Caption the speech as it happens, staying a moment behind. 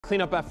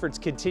Cleanup efforts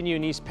continue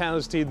in East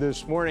Palestine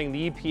this morning.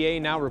 The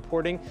EPA now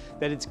reporting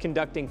that it's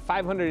conducting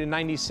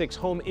 596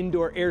 home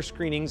indoor air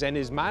screenings and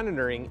is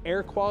monitoring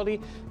air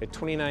quality at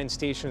 29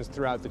 stations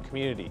throughout the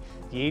community.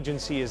 The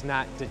agency has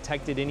not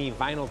detected any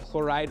vinyl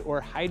chloride or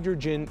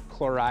hydrogen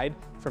chloride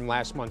from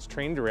last month's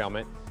train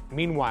derailment.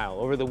 Meanwhile,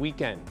 over the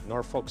weekend,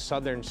 Norfolk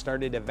Southern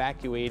started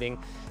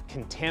evacuating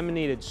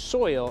contaminated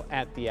soil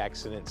at the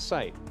accident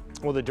site.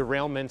 Well, the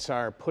derailments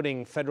are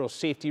putting federal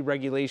safety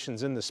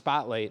regulations in the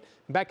spotlight.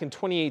 Back in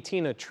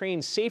 2018, a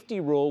train safety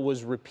rule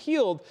was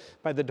repealed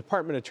by the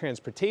Department of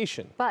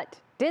Transportation. But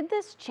did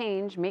this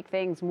change make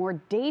things more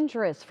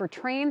dangerous for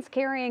trains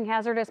carrying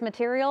hazardous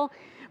material?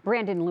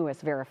 Brandon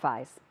Lewis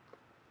verifies.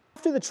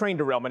 After the train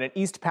derailment in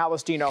East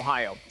Palestine,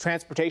 Ohio,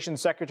 Transportation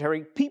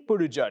Secretary Pete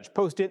Buttigieg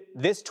posted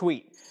this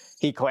tweet.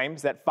 He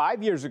claims that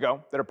 5 years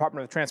ago, the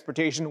Department of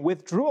Transportation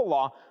withdrew a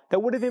law that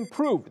would have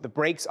improved the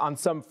brakes on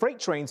some freight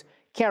trains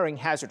carrying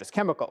hazardous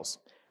chemicals.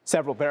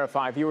 Several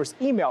Verify viewers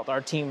emailed our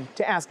team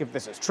to ask if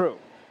this is true.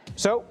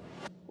 So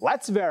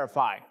let's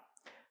verify.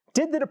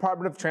 Did the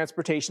Department of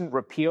Transportation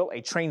repeal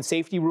a train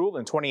safety rule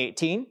in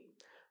 2018?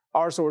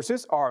 Our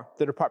sources are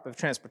the Department of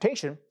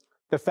Transportation,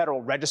 the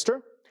Federal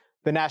Register,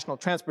 the National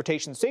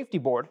Transportation Safety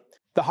Board,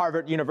 the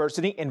Harvard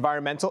University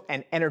Environmental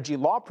and Energy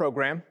Law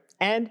Program,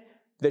 and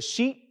the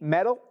Sheet,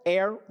 Metal,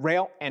 Air,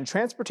 Rail, and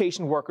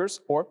Transportation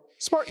Workers, or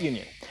SMART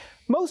Union.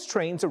 Most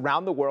trains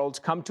around the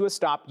world come to a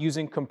stop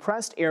using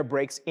compressed air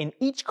brakes in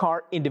each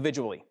car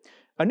individually.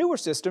 A newer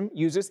system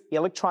uses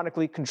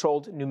electronically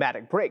controlled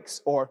pneumatic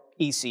brakes, or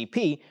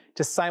ECP,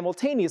 to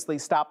simultaneously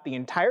stop the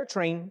entire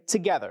train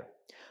together.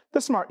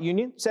 The SMART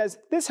Union says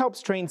this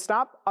helps trains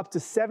stop up to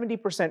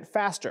 70%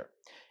 faster.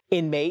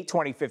 In May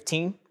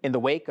 2015, in the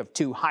wake of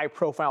two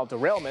high-profile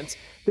derailments,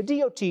 the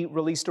DOT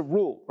released a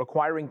rule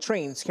requiring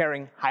trains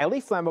carrying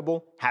highly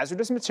flammable,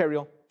 hazardous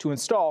material to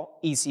install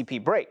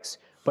ECP brakes.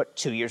 But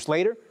 2 years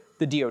later,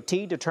 the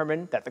DOT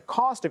determined that the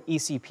cost of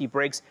ECP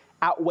brakes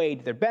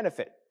outweighed their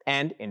benefit,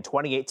 and in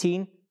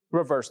 2018,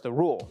 reversed the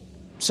rule.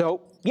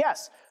 So,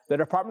 yes, the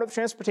Department of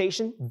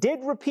Transportation did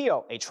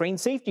repeal a train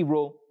safety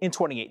rule in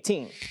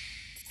 2018.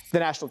 The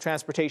National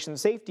Transportation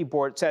Safety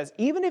Board says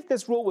even if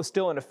this rule was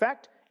still in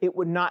effect, it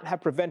would not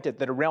have prevented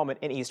the derailment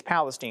in East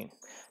Palestine.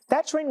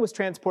 That train was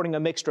transporting a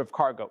mixture of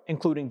cargo,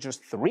 including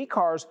just 3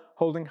 cars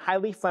holding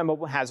highly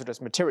flammable hazardous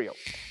material.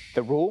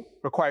 The rule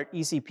required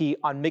ECP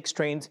on mixed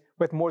trains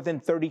with more than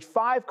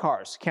 35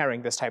 cars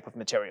carrying this type of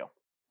material.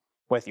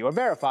 With your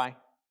Verify,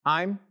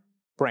 I'm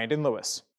Brandon Lewis.